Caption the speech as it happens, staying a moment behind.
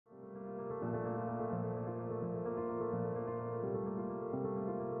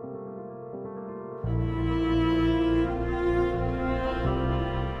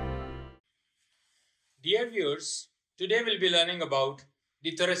Dear viewers, today we'll be learning about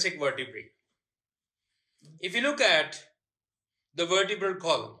the thoracic vertebrae. If you look at the vertebral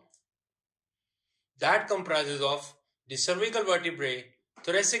column, that comprises of the cervical vertebrae,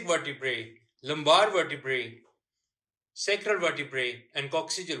 thoracic vertebrae, lumbar vertebrae, sacral vertebrae, and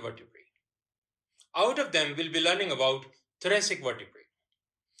coccygeal vertebrae. Out of them, we'll be learning about thoracic vertebrae.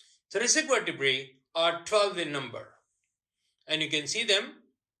 Thoracic vertebrae are 12 in number, and you can see them.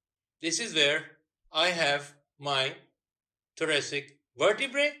 This is where I have my thoracic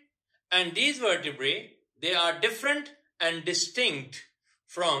vertebrae, and these vertebrae, they are different and distinct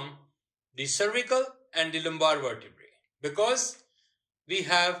from the cervical and the lumbar vertebrae because we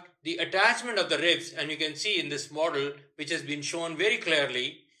have the attachment of the ribs, and you can see in this model which has been shown very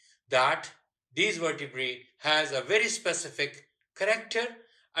clearly that these vertebrae has a very specific character,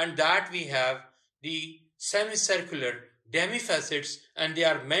 and that we have the semicircular demifacets, and they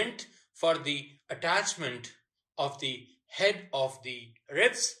are meant for the attachment of the head of the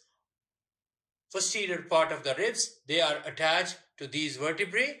ribs, posterior part of the ribs. They are attached to these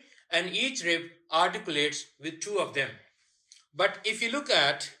vertebrae, and each rib articulates with two of them. But if you look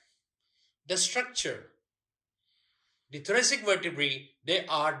at the structure, the thoracic vertebrae, they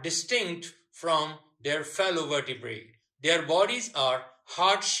are distinct from their fellow vertebrae. Their bodies are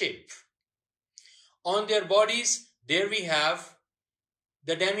heart-shaped. On their bodies, there we have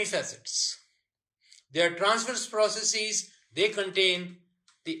the demifacets. Their transverse processes, they contain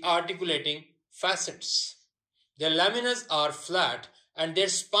the articulating facets. Their laminas are flat, and their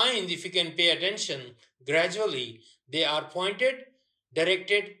spines, if you can pay attention, gradually they are pointed,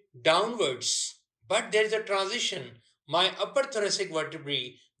 directed downwards. But there is a transition. My upper thoracic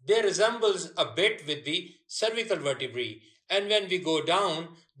vertebrae, they resembles a bit with the cervical vertebrae. And when we go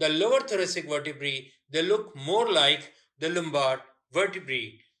down, the lower thoracic vertebrae, they look more like the lumbar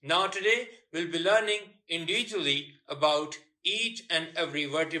vertebrae. Now today, we'll be learning individually about each and every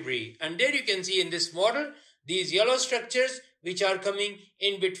vertebrae. And there you can see in this model, these yellow structures which are coming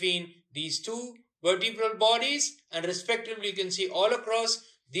in between these two vertebral bodies, and respectively you can see all across,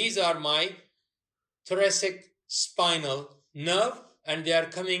 these are my thoracic spinal nerve, and they are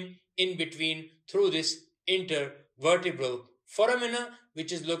coming in between through this intervertebral foramina,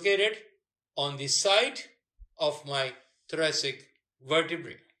 which is located on the side of my thoracic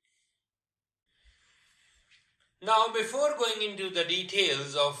vertebrae. Now, before going into the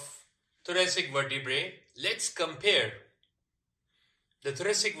details of thoracic vertebrae, let's compare the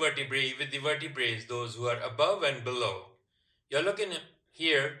thoracic vertebrae with the vertebrae, those who are above and below. You're looking at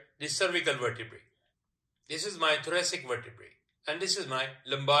here the cervical vertebrae. This is my thoracic vertebrae, and this is my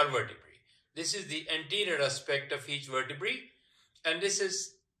lumbar vertebrae. This is the anterior aspect of each vertebrae, and this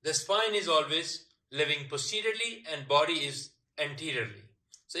is the spine is always living posteriorly and body is anteriorly.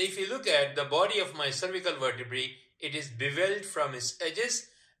 So if you look at the body of my cervical vertebrae, it is beveled from its edges,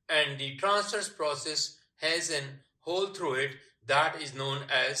 and the transverse process has a hole through it that is known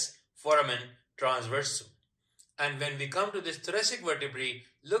as foramen transversum. And when we come to this thoracic vertebrae,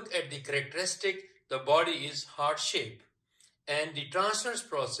 look at the characteristic. The body is heart-shaped, and the transverse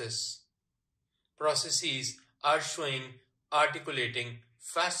processes are showing articulating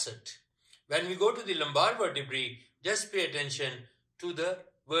facet. When we go to the lumbar vertebrae, just pay attention to the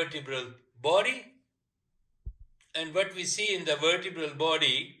vertebral body, and what we see in the vertebral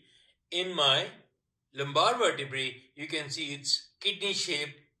body in my lumbar vertebrae, you can see it's kidney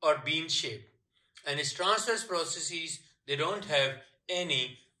shaped or bean shaped, and its transverse processes, they don't have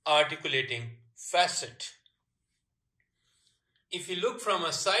any articulating facet. If you look from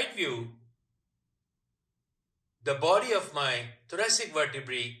a side view, the body of my thoracic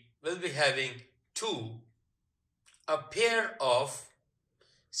vertebrae will be having a pair of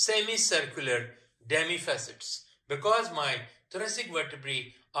semicircular demifacets, because my thoracic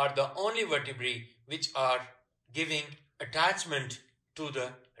vertebrae are the only vertebrae which are giving attachment to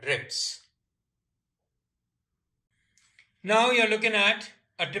the ribs. Now you're looking at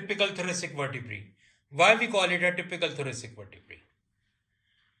a typical thoracic vertebrae. Why we call it a typical thoracic vertebrae?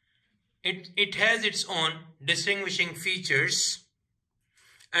 It has its own distinguishing features,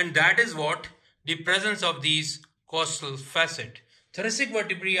 and that is what the presence of these costal facet. Thoracic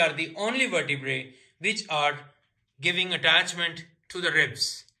vertebrae are the only vertebrae which are giving attachment to the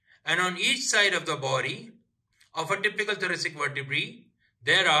ribs. And on each side of the body of a typical thoracic vertebrae,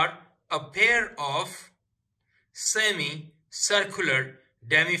 there are a pair of semicircular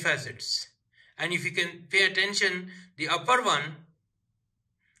demifacets. And if you can pay attention, the upper one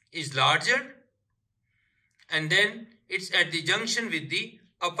is larger, and then it's at the junction with the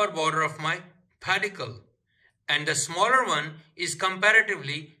upper border of my pedicle, and the smaller one is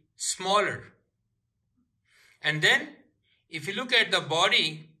comparatively smaller. And then if you look at the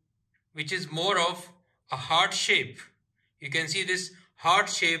body, which is more of a heart shape, you can see this heart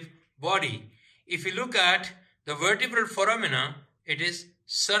shaped body. If you look at the vertebral foramina, it is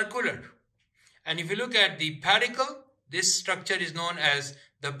circular. And if you look at the pedicle, this structure is known as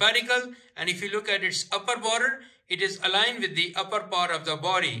the pedicle. And if you look at its upper border, it is aligned with the upper part of the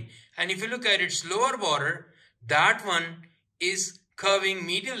body. And if you look at its lower border, that one is curving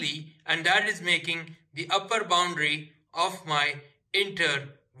medially, and that is making the upper boundary of my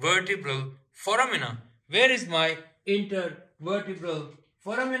intervertebral foramina. Where is my intervertebral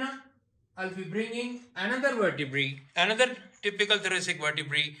foramina? I'll be bringing another vertebrae, another typical thoracic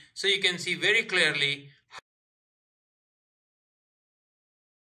vertebrae, so you can see very clearly.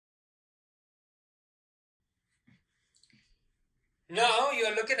 Now you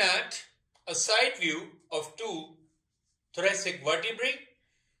are looking at a side view of two thoracic vertebrae,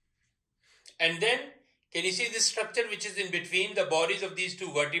 and then can you see this structure which is in between the bodies of these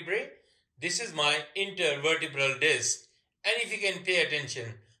two vertebrae? This is my intervertebral disc, and if you can pay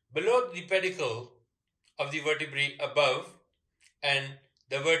attention, below the pedicle of the vertebrae above and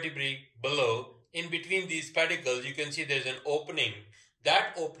the vertebrae below, in between these pedicles, you can see there's an opening.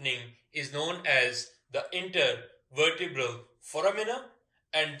 That opening is known as the intervertebral foramina,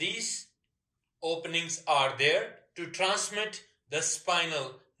 and these openings are there to transmit the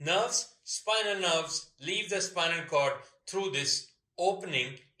spinal nerves. Spinal nerves leave the spinal cord through this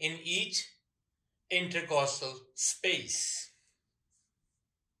opening in each intercostal space.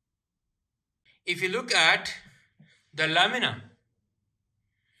 If you look at the lamina,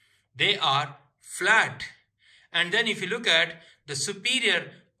 they are flat. And then if you look at the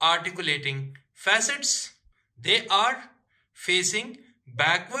superior articulating facets, they are facing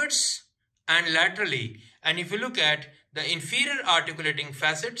backwards and laterally. And if you look at the inferior articulating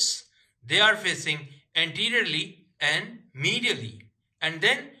facets, they are facing anteriorly and medially. And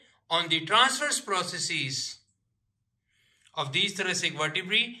then on the transverse processes of these thoracic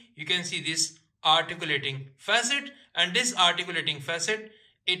vertebrae, you can see this articulating facet, and this articulating facet,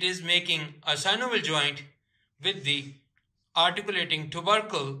 it is making a synovial joint with the articulating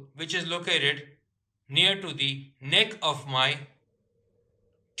tubercle, which is located near to the neck of my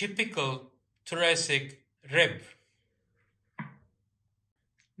typical thoracic rib.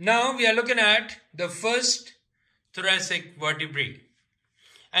 Now we are looking at the first thoracic vertebrae,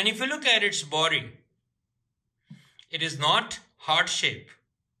 and if you look at its body, it is not heart shape.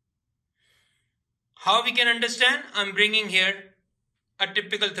 How we can understand? I'm bringing here a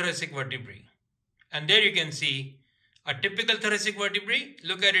typical thoracic vertebrae, and there you can see a typical thoracic vertebrae.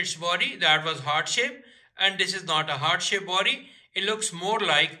 Look at its body, that was heart shape, and this is not a heart shaped body. It looks more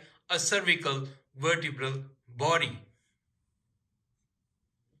like a cervical vertebral body.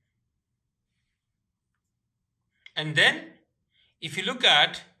 And then if you look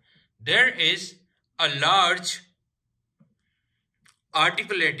at, there is a large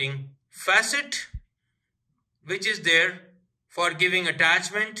articulating facet which is there for giving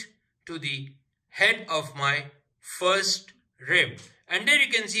attachment to the head of my first rib. And there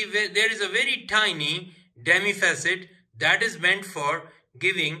you can see there is a very tiny demifacet that is meant for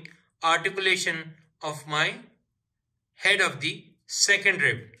giving articulation of my head of the second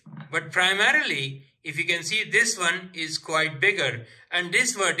rib. But primarily, if you can see, this one is quite bigger, and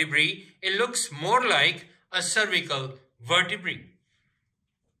this vertebrae, it looks more like a cervical vertebrae.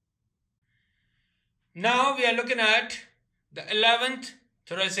 Now we are looking at the 11th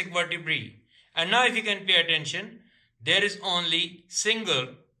thoracic vertebrae, and now if you can pay attention, there is only single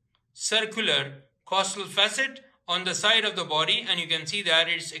circular costal facet on the side of the body, and you can see that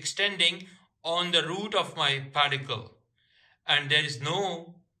it's extending on the root of my pedicle, and there is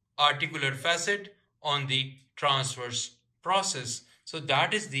no articular facet on the transverse process. So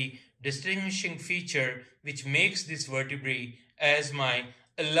that is the distinguishing feature which makes this vertebrae as my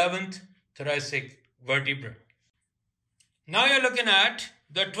 11th thoracic vertebra. Now you're looking at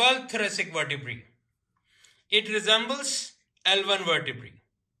the 12th thoracic vertebrae. It resembles L1 vertebrae.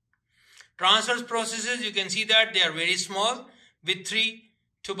 Transverse processes, you can see that they are very small with 3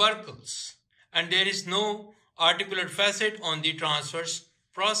 tubercles, and there is no articular facet on the transverse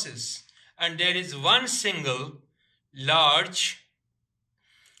process, and there is one single large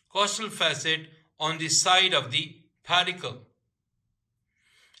costal facet on the side of the pedicle,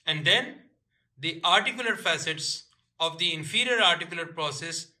 and then the articular facets of the inferior articular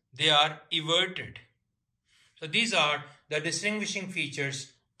process, they are everted. So these are the distinguishing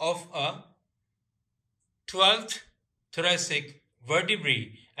features of a 12th thoracic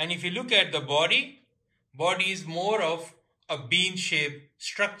vertebrae. And if you look at the body is more of a bean-shaped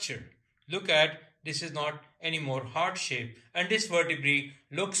structure. Look at, this is not any more heart shape, and this vertebrae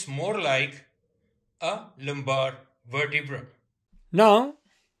looks more like a lumbar vertebra. Now,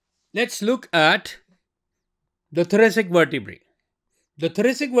 let's look at the thoracic vertebrae. The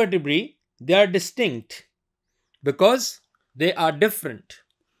thoracic vertebrae, they are distinct because they are different.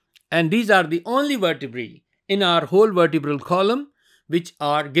 And these are the only vertebrae in our whole vertebral column which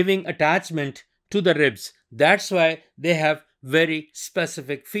are giving attachment to the ribs. That's why they have very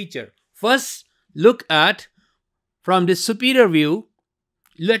specific feature. First, look at from the superior view,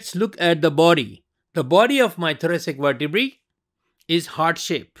 let's look at the body. The body of my thoracic vertebrae is heart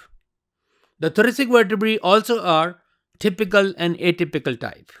shape. The thoracic vertebrae also are typical and atypical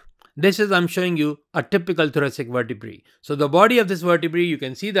type. This is, I'm showing you a typical thoracic vertebrae. So the body of this vertebrae, you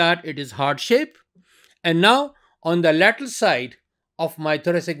can see that it is heart shape. And now on the lateral side of my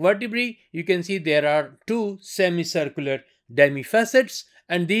thoracic vertebrae, you can see there are two semicircular demifacets,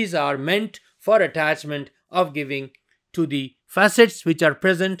 and these are meant for attachment of giving to the facets which are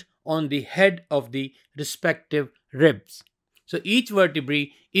present on the head of the respective ribs. So each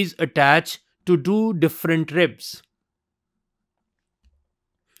vertebrae is attached to two different ribs.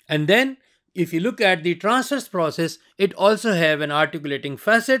 And then if you look at the transverse process, it also have an articulating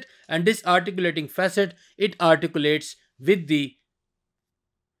facet, and this articulating facet, it articulates with the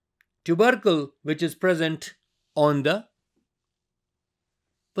tubercle which is present on the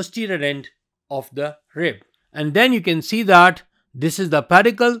posterior end of the rib. And then you can see that this is the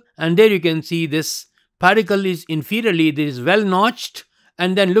pedicle, and there you can see this pedicle is inferiorly, this is well notched.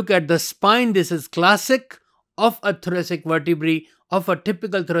 And then look at the spine, this is classic of a thoracic vertebrae, of a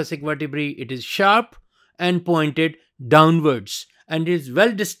typical thoracic vertebrae. It is sharp and pointed downwards, and it is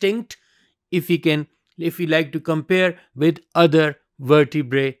well distinct if you like to compare with other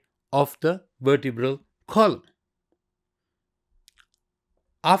vertebrae of the vertebral column.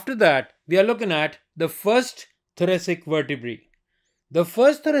 After that, we are looking at the first thoracic vertebrae. The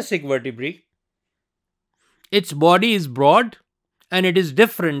first thoracic vertebrae, its body is broad and it is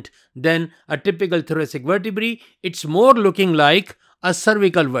different than a typical thoracic vertebrae. It's more looking like a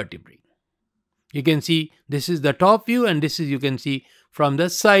cervical vertebrae. You can see this is the top view, and this is, you can see from the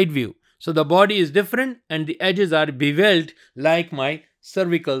side view. So the body is different and the edges are beveled like my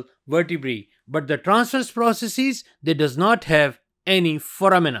cervical vertebrae. But the transverse processes, they does not have any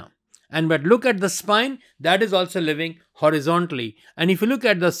foramina. And but look at the spine, that is also living horizontally. And if you look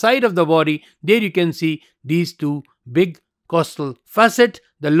at the side of the body, there you can see these two big costal facet.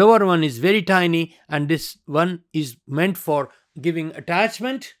 The lower one is very tiny, and this one is meant for giving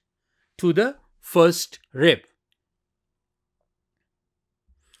attachment to the first rib.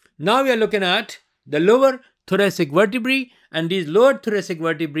 Now we are looking at the lower thoracic vertebrae, and these lower thoracic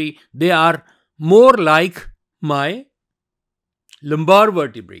vertebrae, they are more like my lumbar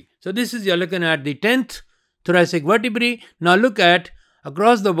vertebrae. So this is, you're looking at the 10th thoracic vertebrae. Now look at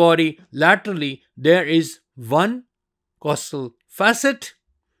across the body laterally, there is one costal facet,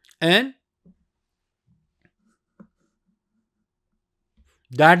 and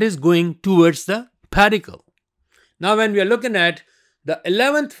that is going towards the pedicle. Now when we are looking at the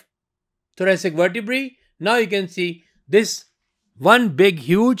 11th thoracic vertebrae, now you can see this one big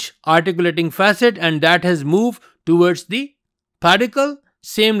huge articulating facet, and that has moved towards the pedicle,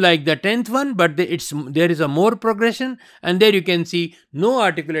 same like the 10th one, but there is a more progression, and there you can see no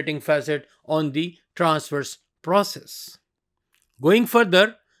articulating facet on the transverse process. Going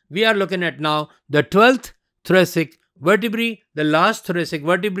further, we are looking at now the 12th thoracic vertebrae, the last thoracic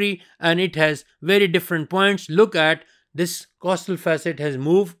vertebrae, and it has very different points. Look at this costal facet has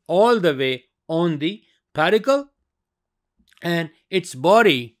moved all the way on the pedicle, and its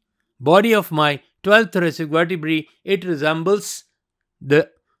body of my 12th thoracic vertebrae, it resembles the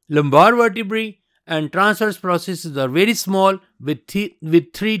lumbar vertebrae, and transverse processes are very small with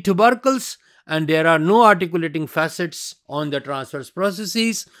three tubercles, and there are no articulating facets on the transverse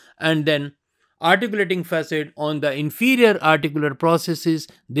processes, and then articulating facet on the inferior articular processes,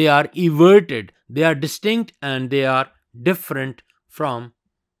 they are everted, they are distinct, and they are different from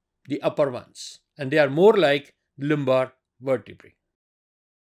the upper ones, and they are more like lumbar vertebrae.